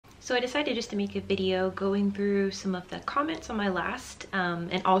So I decided just to make a video going through some of the comments on my last,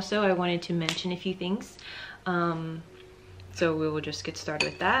 and also I wanted to mention a few things. So we will just get started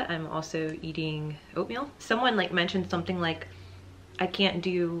with that. I'm also eating oatmeal. Someone mentioned something like, I can't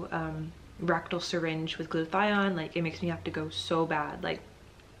do rectal syringe with glutathione, like it makes me have to go so bad. Like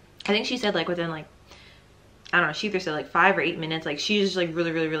I think she said within I don't know, she either said 5 or 8 minutes. Like she just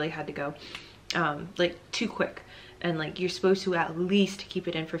really had to go too quick. And you're supposed to at least keep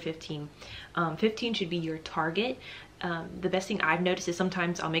it in for 15. 15 should be your target. The best thing I've noticed is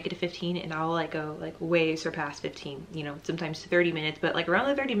sometimes I'll make it to 15 and I'll go way surpass 15, you know, sometimes 30 minutes, but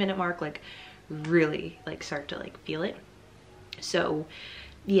around the 30-minute mark, really start to feel it. So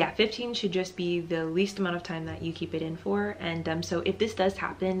yeah, 15 should just be the least amount of time that you keep it in for. And so if this does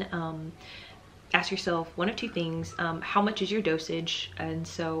happen, ask yourself one of two things. How much is your dosage? And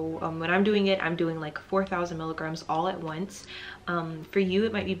so when I'm doing it, I'm doing 4,000 milligrams all at once. For you,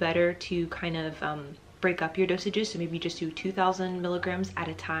 it might be better to kind of break up your dosages, so maybe just do 2,000 milligrams at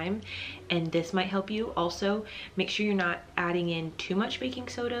a time, and this might help you. Also, make sure you're not adding in too much baking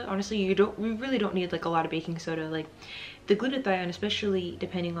soda. Honestly, you really don't need a lot of baking soda. The glutathione, especially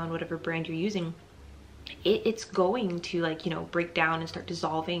depending on whatever brand you're using, it's going to break down and start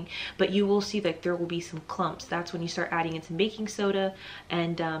dissolving, but you will see there will be some clumps. That's when you start adding in some baking soda,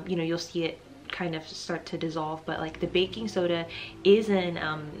 and you'll see it kind of start to dissolve. But the baking soda is an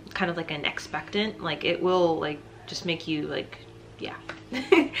kind of an expectant. It will just make you yeah.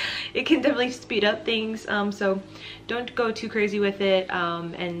 It can definitely speed up things, so don't go too crazy with it.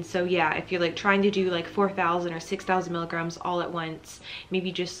 And so yeah, if you're trying to do 4,000 or 6,000 milligrams all at once,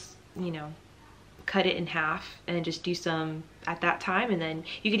 maybe just cut it in half and just do some at that time, and then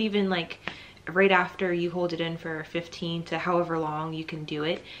you could even right after you hold it in for 15 to however long you can do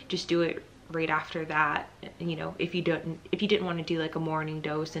it, just do it right after that. If you didn't want to do a morning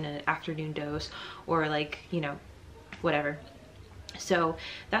dose and an afternoon dose, or whatever. So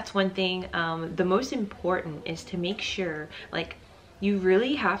that's one thing. The most important is to make sure you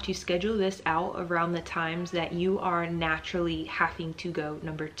really have to schedule this out around the times that you are naturally having to go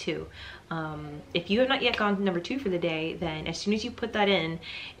number 2. If you have not yet gone to number 2 for the day, then as soon as you put that in,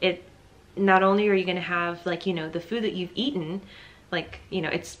 it not only are you going to have the food that you've eaten,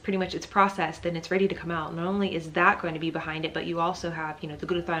 it's pretty much, it's processed and it's ready to come out. Not only is that going to be behind it, but you also have the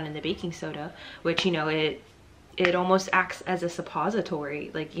glutathione and the baking soda, which it almost acts as a suppository,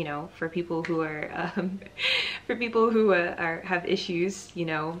 for people who are have issues,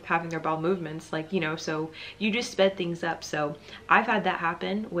 having their bowel movements, so you just sped things up. So I've had that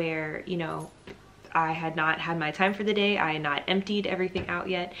happen where I had not had my time for the day, I had not emptied everything out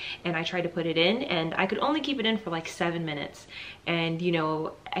yet, and I tried to put it in and I could only keep it in for 7 minutes, and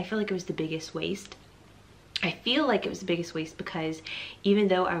I feel it was the biggest waste. I feel it was the biggest waste because even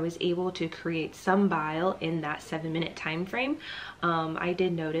though I was able to create some bile in that 7-minute time frame, I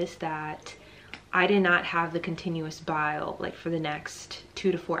did notice that I did not have the continuous bile for the next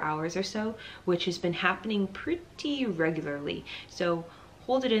 2 to 4 hours or so, which has been happening pretty regularly. So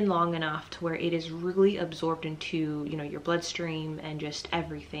hold it in long enough to where it is really absorbed into your bloodstream and just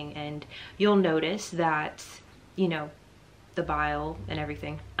everything, and you'll notice that the bile and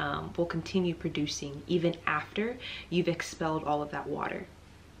everything will continue producing even after you've expelled all of that water.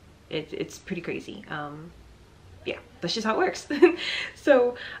 It's pretty crazy. Yeah, that's just how it works.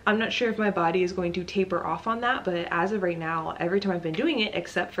 So I'm not sure if my body is going to taper off on that, but as of right now, every time I've been doing it,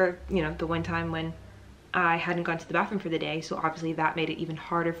 except for the one time when I hadn't gone to the bathroom for the day, so obviously that made it even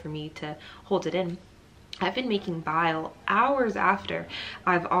harder for me to hold it in, I've been making bile hours after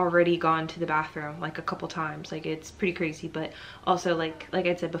I've already gone to the bathroom a couple times. It's pretty crazy. But also like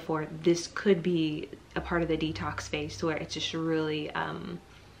I said before, this could be a part of the detox phase to where it's just really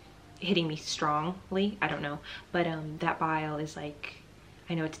hitting me strongly. I don't know, but that bile is I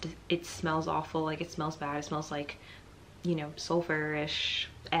know it smells awful, it smells bad, it smells sulfurish,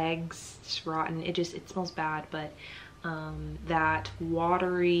 eggs, just rotten. It smells bad, but that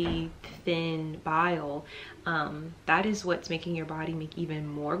watery thin bile, that is what's making your body make even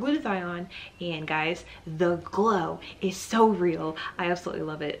more glutathione. And guys, the glow is so real. I absolutely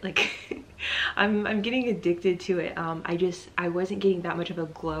love it. I'm getting addicted to it. I wasn't getting that much of a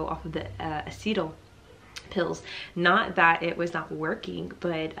glow off of the acetyl pills. Not that it was not working,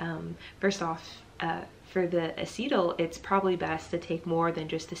 but first off, for the acetyl, it's probably best to take more than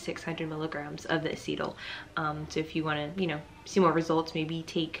just the 600 milligrams of the acetyl. So if you want to, see more results, maybe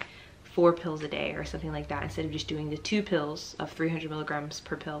take 4 pills a day or something like that, instead of just doing the 2 pills of 300 milligrams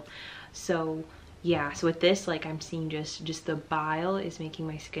per pill. So yeah, so with this, like, I'm seeing just the bile is making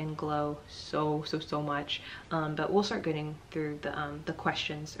my skin glow so much. But we'll start getting through the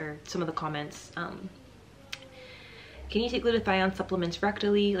questions or some of the comments. Can you take glutathione supplements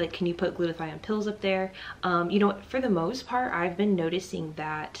rectally? Like, can you put glutathione pills up there? You know, for the most part, I've been noticing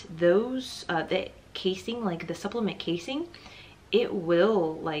that those, the casing, like the supplement casing, it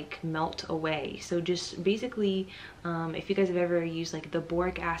will like melt away. So just basically, if you guys have ever used like the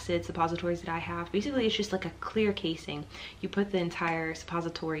boric acid suppositories that I have, basically it's just like a clear casing. You put the entire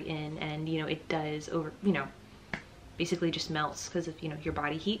suppository in and, you know, it does basically just melts because of, you know, your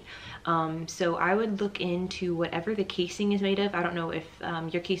body heat. So I would look into whatever the casing is made of. I don't know if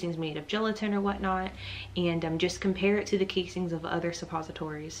your casing is made of gelatin or whatnot, and just compare it to the casings of other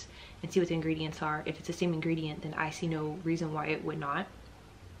suppositories and see what the ingredients are. If it's the same ingredient, then I see no reason why it would not.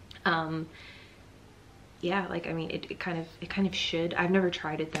 Yeah, like, I mean, it kind of should. I've never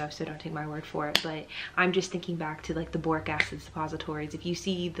tried it though, so don't take my word for it, but I'm just thinking back to like the boric acid suppositories. If you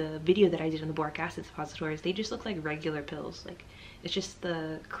see the video that I did on the boric acid suppositories, they just look like regular pills. Like, it's just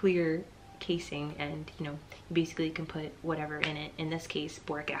the clear casing, and, you know, you basically can put whatever in it. In this case,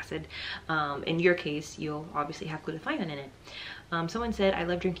 boric acid. In your case, you'll obviously have glutathione in it. Someone said, I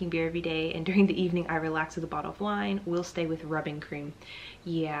love drinking beer every day, and during the evening I relax with a bottle of wine. We'll stay with rubbing cream.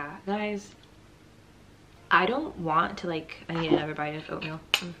 Yeah, guys, I don't want to, like, I need another bite of oatmeal.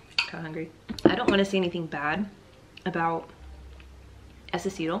 I'm kind of hungry. I don't want to say anything bad about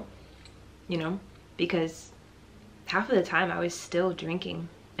Acetyl, you know, because half of the time I was still drinking.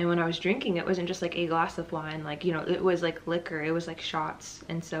 And when I was drinking, it wasn't just like a glass of wine, like, you know, it was like liquor, it was like shots.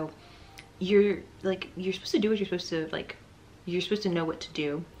 And so you're supposed to do what you're supposed to, like, you're supposed to know what to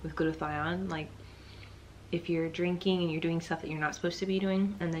do with glutathione. Like, if you're drinking and you're doing stuff that you're not supposed to be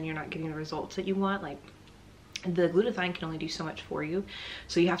doing, and then you're not getting the results that you want, like, the glutathione can only do so much for you.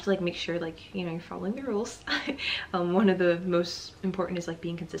 So you have to, like, make sure, like, you know, you're following the rules. One of the most important is like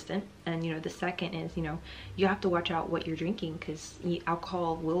being consistent, and, you know, the second is, you know, you have to watch out what you're drinking, because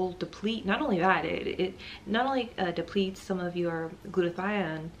alcohol will deplete. Not only that, it not only depletes some of your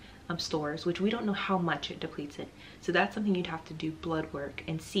glutathione stores, which we don't know how much it depletes it. So that's something you'd have to do blood work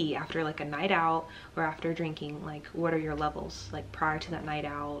and see after like a night out or after drinking, like, what are your levels like prior to that night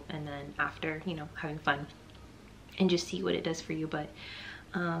out, and then after, you know, having fun, and just see what it does for you. But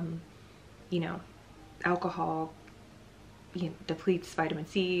you know, alcohol, you know, depletes vitamin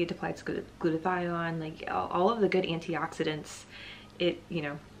C, it depletes glutathione, like all of the good antioxidants. It, you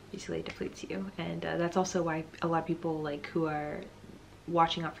know, basically depletes you. And that's also why a lot of people, like, who are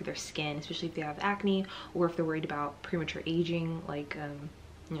watching out for their skin, especially if they have acne or if they're worried about premature aging, like,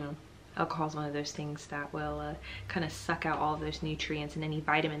 you know, alcohol is one of those things that will kind of suck out all of those nutrients and any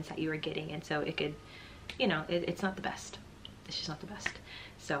vitamins that you are getting. And so it could, you know, it's not the best. It's just not the best.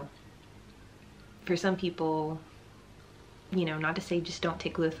 So for some people, you know, not to say just don't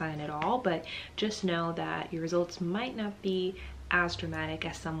take glutathione at all, but just know that your results might not be as dramatic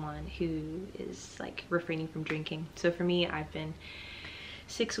as someone who is like refraining from drinking. So for me, I've been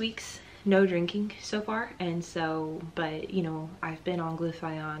 6 weeks no drinking so far, and so, but, you know, I've been on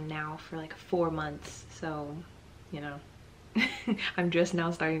glutathione now for like 4 months, so, you know, I'm just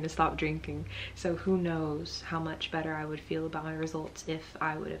now starting to stop drinking. So who knows how much better I would feel about my results if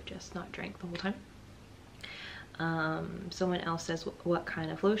I would have just not drank the whole time. Someone else says, what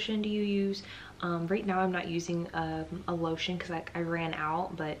kind of lotion do you use? Right now I'm not using a lotion because I ran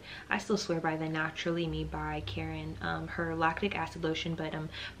out, but I still swear by the Naturally Me by Karen, her lactic acid lotion. But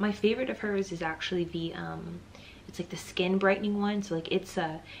my favorite of hers is actually the it's like the skin brightening one. So like it's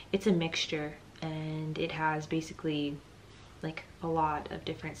a mixture, and it has basically like a lot of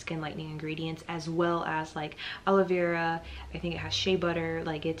different skin lightening ingredients, as well as like aloe vera. I think it has shea butter.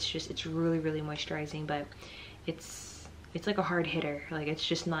 Like, it's really moisturizing, but it's like a hard hitter. Like,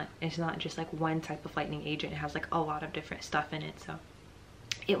 it's not just like one type of lightening agent. It has like a lot of different stuff in it, so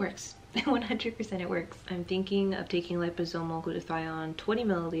it works. 100% it works. I'm thinking of taking liposomal glutathione 20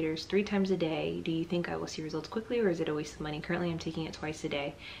 milliliters 3 times a day. Do you think I will see results quickly, or is it a waste of money? Currently I'm taking it twice a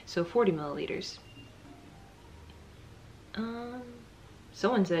day, so 40 milliliters.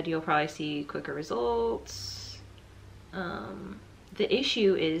 Someone said you'll probably see quicker results. The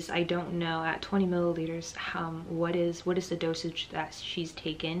issue is, I don't know at 20 milliliters what is the dosage that she's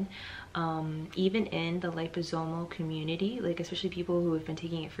taken. Even in the liposomal community, like especially people who have been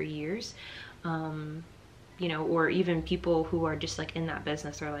taking it for years, you know, or even people who are just like in that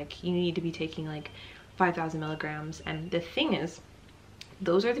business are like, you need to be taking like 5,000 milligrams. And the thing is,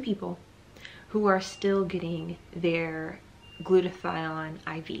 those are the people who are still getting their glutathione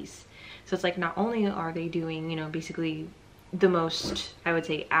IVs. So it's like, not only are they doing, you know, basically the most, I would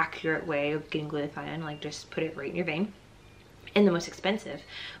say, accurate way of getting glutathione, like just put it right in your vein, and the most expensive,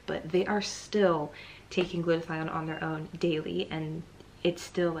 but they are still taking glutathione on their own daily, and it's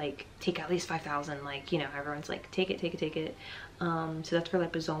still like, take at least 5,000, like, you know, everyone's like, take it, take it, take it. So that's for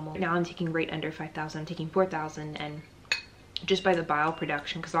liposomal. Now I'm taking right under 5,000, I'm taking 4,000, and just by the bile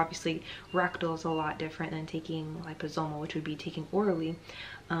production, because obviously rectal is a lot different than taking liposomal, which would be taking orally.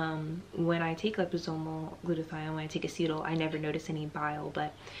 When I take liposomal glutathione, when I take acetyl, I never notice any bile.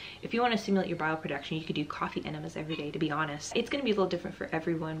 But if you want to stimulate your bile production, you could do coffee enemas every day, to be honest. It's going to be a little different for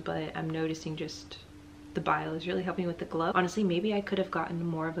everyone, but I'm noticing just the bile is really helping with the glow. Honestly, maybe I could have gotten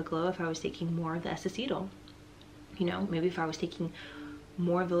more of a glow if I was taking more of the acetyl. You know, maybe if I was taking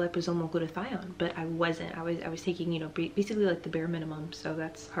more of the liposomal glutathione, but I wasn't. I was taking, you know, basically like the bare minimum, so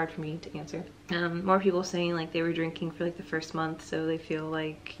that's hard for me to answer. More people saying like they were drinking for like the first month, so they feel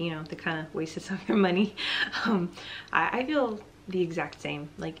like, you know, they kind of wasted some of their money. I feel the exact same,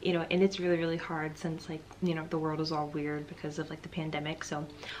 like, you know, and it's really, really hard since, like, you know, the world is all weird because of like the pandemic, so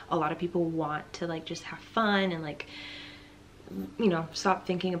a lot of people want to like just have fun and like, you know, stop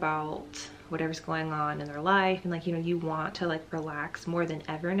thinking about whatever's going on in their life, and like, you know, you want to like relax more than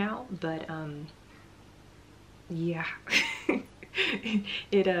ever now. But yeah,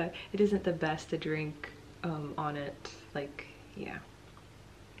 it isn't the best to drink on it, like, yeah.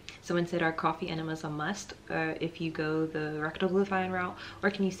 Someone said, are coffee enemas a must if you go the rectal glutathione route, or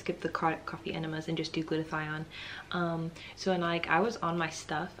can you skip the coffee enemas and just do glutathione? So, and like, I was on my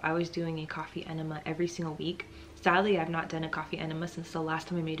stuff, I was doing a coffee enema every single week. Sadly, I've not done a coffee enema since the last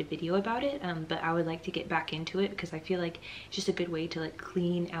time I made a video about it, but I would like to get back into it because I feel like it's just a good way to like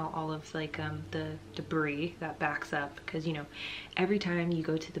clean out all of like the debris that backs up, because, you know, every time you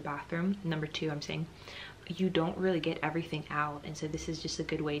go to the bathroom, number two I'm saying, you don't really get everything out, and so this is just a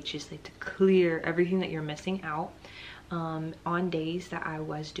good way just like to clear everything that you're missing out. On days that I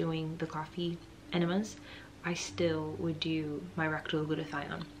was doing the coffee enemas, I still would do my rectal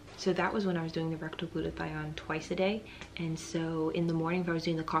glutathione. So that was when I was doing the rectal glutathione twice a day. And so in the morning, if I was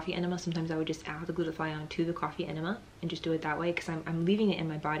doing the coffee enema, sometimes I would just add the glutathione to the coffee enema and just do it that way, because I'm leaving it in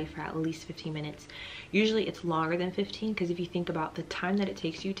my body for at least 15 minutes. Usually it's longer than 15, because if you think about the time that it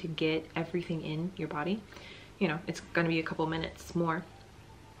takes you to get everything in your body, you know, it's gonna be a couple minutes more.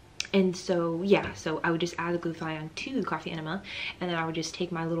 And so, yeah, so I would just add the glutathione to the coffee enema, and then I would just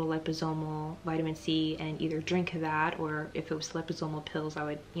take my little liposomal vitamin C and either drink that, or if it was liposomal pills, I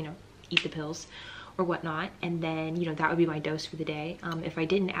would, you know, eat the pills or whatnot. And then, you know, that would be my dose for the day. If I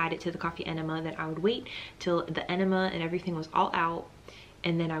didn't add it to the coffee enema, then I would wait till the enema and everything was all out,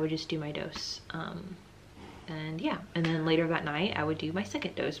 and then I would just do my dose. And yeah, and then later that night, I would do my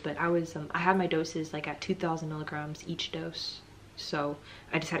second dose. But I had my doses like at 2,000 milligrams each dose. So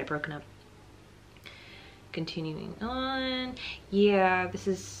I just had it broken up. Continuing on, yeah, this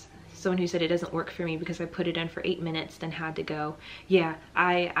is someone who said it doesn't work for me because I put it in for 8 minutes, then had to go. Yeah,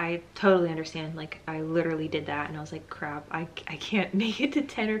 I totally understand. Like, I literally did that, and I was like, crap, I can't make it to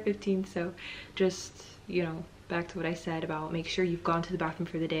 10 or 15. So just, you know, back to what I said about make sure you've gone to the bathroom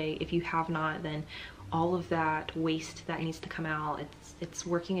for the day. If you have not, then all of that waste that needs to come out, it's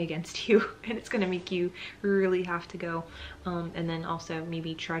working against you, and it's gonna make you really have to go. And then also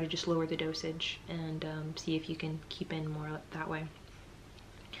maybe try to just lower the dosage and see if you can keep in more that way.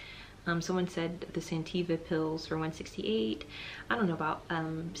 Someone said the Sativa pills for 168. I don't know about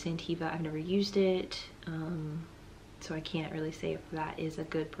Sativa, I've never used it, so I can't really say if that is a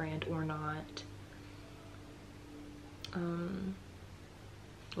good brand or not.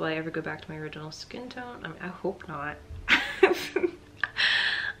 Will I ever go back to my original skin tone? I mean, I hope not.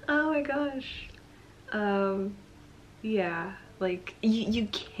 Oh my gosh. Yeah, like you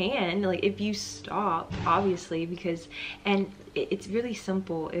can, like, if you stop, obviously, because, and it's really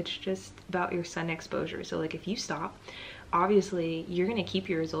simple. It's just about your sun exposure. So like if you stop, obviously you're gonna keep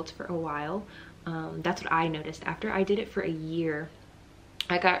your results for a while. That's what I noticed. After I did it for a year,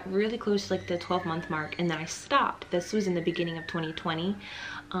 I got really close to like the 12-month mark, and then I stopped. This was in the beginning of 2020.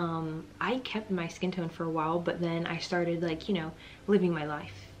 I kept my skin tone for a while, but then I started, like, you know, living my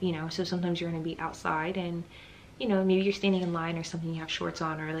life, you know. So sometimes you're gonna be outside and, you know, maybe you're standing in line or something, you have shorts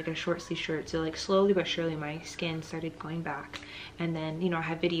on, or like a short sleeve shirt. So like slowly but surely my skin started going back. And then, you know, I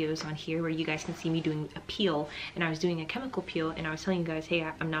have videos on here where you guys can see me doing a peel, and I was doing a chemical peel, and I was telling you guys, hey,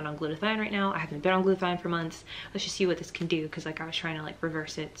 I'm not on glutathione right now. I haven't been on glutathione for months. Let's just see what this can do, because like I was trying to like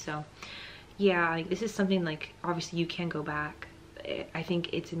reverse it. So yeah, like this is something like obviously you can go back. I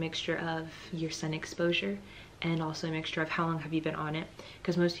think it's a mixture of your sun exposure and also a mixture of how long have you been on it,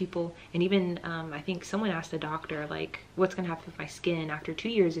 because most people, and even I think someone asked the doctor like what's gonna happen with my skin after 2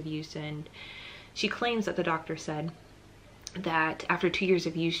 years of use, and she claims that the doctor said that after 2 years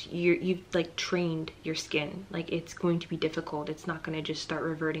of use, you've like trained your skin. Like it's going to be difficult. It's not going to just start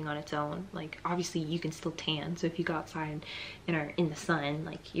reverting on its own. Like obviously you can still tan, so if you go outside and are in the sun,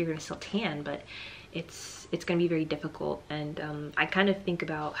 like you're gonna still tan, but it's gonna be very difficult. And I kind of think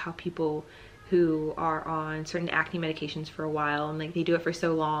about how people who are on certain acne medications for a while, and like they do it for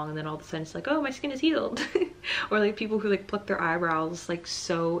so long, and then all of a sudden it's like, oh, my skin is healed. Or like people who like pluck their eyebrows like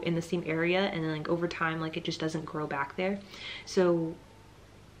so in the same area, and then like over time like it just doesn't grow back there. So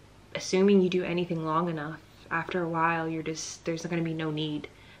assuming you do anything long enough, after a while there's gonna be no need.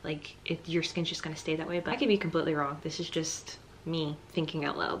 Like your skin's just gonna stay that way. But I could be completely wrong. This is just me thinking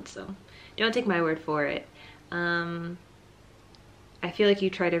out loud, so don't take my word for it. I feel like you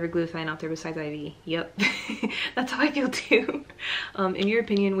tried every glutathione out there besides IV. Yep, that's how I feel too. In your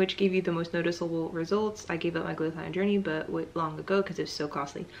opinion, which gave you the most noticeable results? I gave up my glutathione journey, but long ago because it was so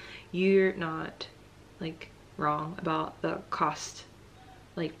costly. You're not like wrong about the cost.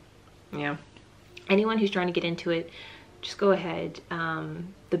 Like, yeah. Anyone who's trying to get into it, just go ahead.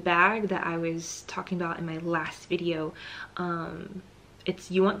 The bag that I was talking about in my last video,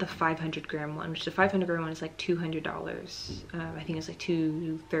 you want the 500 gram one, which the 500 gram one is like $200. I think it's like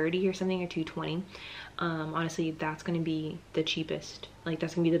 $230 or something, or $220. Honestly, that's gonna be the cheapest. Like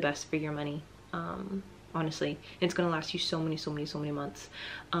that's gonna be the best for your money. Honestly, it's gonna last you so many months.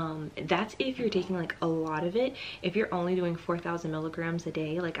 That's if you're taking like a lot of it. If you're only doing 4,000 milligrams a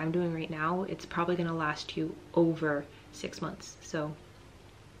day, like I'm doing right now, it's probably gonna last you over 6 months. So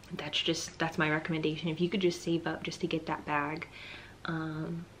that's my recommendation. If you could just save up just to get that bag,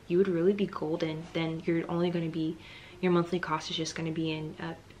 you would really be golden. Then you're only going to be, your monthly cost is just going to be in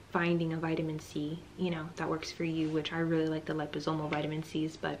finding a vitamin C, you know, that works for you, which I really like the liposomal vitamin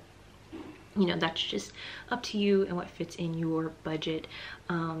C's, but you know, that's just up to you and what fits in your budget.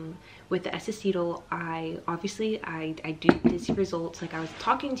 With the Acetyl, I do see results. Like I was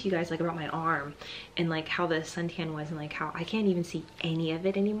talking to you guys like about my arm and like how the suntan was, and like how I can't even see any of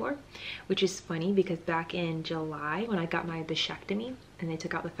it anymore, which is funny because back in July when I got my bichectomy and they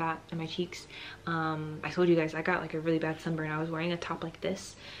took out the fat in my cheeks, I told you guys I got like a really bad sunburn. I was wearing a top like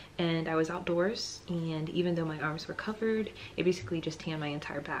this and I was outdoors, and even though my arms were covered, it basically just tanned my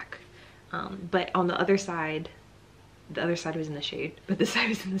entire back. But on the other side was in the shade, but this side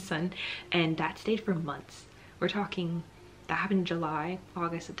was in the sun, and that stayed for months. We're talking, that happened in July,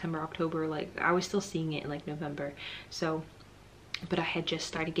 August, September, October. Like I was still seeing it in like November. So, but I had just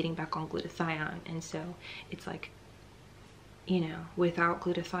started getting back on glutathione, and so it's like, you know, without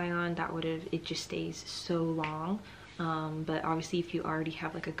glutathione, it just stays so long. But obviously if you already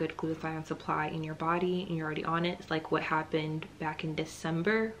have like a good glutathione supply in your body and you're already on it, it's like what happened back in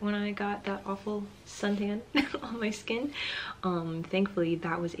December when I got that awful suntan on my skin. Thankfully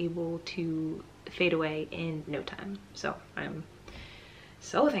that was able to fade away in no time, so I'm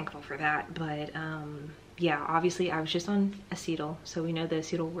so thankful for that. But yeah, obviously I was just on Acetyl, so we know the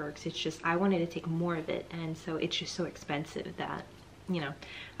Acetyl works. It's just I wanted to take more of it, and so it's just so expensive that, you know,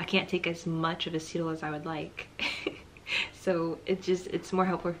 I can't take as much of Acetyl as I would like. So it's more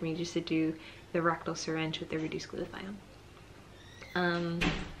helpful for me just to do the rectal syringe with the reduced glutathione.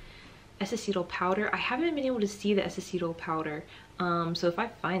 Acetyl powder, I haven't been able to see the acetyl powder, so if I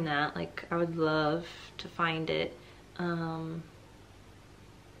find that, like I would love to find it.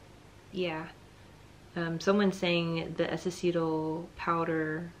 Yeah, someone's saying the acetyl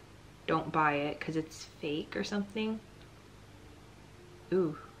powder, don't buy it because it's fake or something.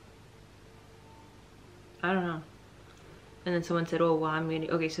 Ooh, I don't know. And then someone said, oh well,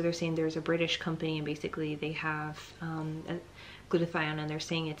 okay, so they're saying there's a British company and basically they have glutathione, and they're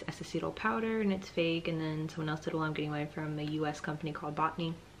saying it's acetyl powder and it's fake. And then someone else said, well, I'm getting mine from a US company called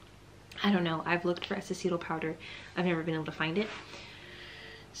Botany. I don't know, I've looked for acetyl powder, I've never been able to find it,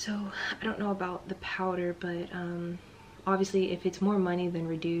 so I don't know about the powder. But obviously if it's more money than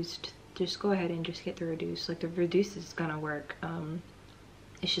reduced, just go ahead and just get the reduced. Like the reduced is gonna work.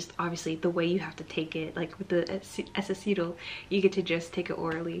 It's just obviously the way you have to take it. Like with the acetyl, you get to just take it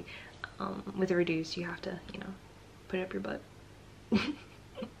orally. With the reduced, you have to, you know, put it up your butt.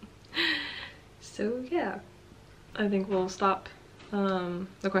 So yeah, I think we'll stop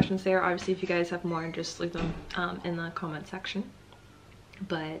the questions there. Obviously if you guys have more, just leave them in the comment section.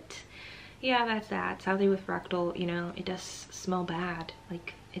 But yeah, that's that. Sadly with rectal, you know, it does smell bad.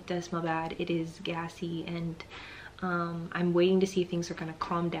 Like it does smell bad. It is gassy, and I'm waiting to see if things are gonna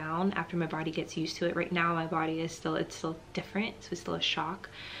calm down after my body gets used to it. Right now my body is still different, so it's still a shock.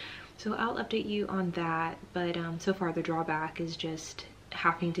 So I'll update you on that. But so far the drawback is just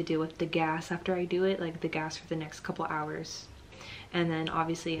having to deal with the gas after I do it, like the gas for the next couple hours. And then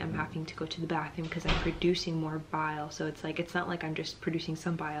obviously I'm having to go to the bathroom because I'm producing more bile. So it's like, it's not like I'm just producing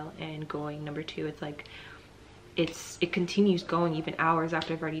some bile and going number 2. It's like it continues going even hours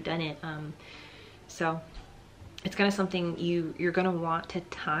after I've already done it. So it's kind of something you're gonna want to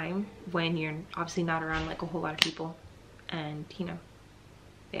time when you're obviously not around like a whole lot of people, and you know,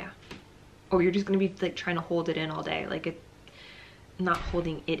 yeah, or you're just gonna be like trying to hold it in all day, like it, not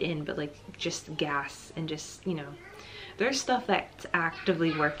holding it in, but like just gas, and just, you know, there's stuff that's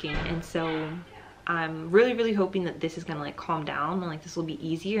actively working. And so I'm really hoping that this is gonna like calm down, and like this will be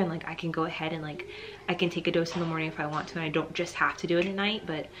easier, and like I can go ahead and like I can take a dose in the morning if I want to, and I don't just have to do it at night.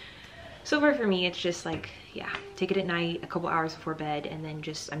 But so far for me, it's just like, yeah, take it at night, a couple hours before bed, and then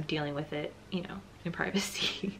just I'm dealing with it, you know, in privacy.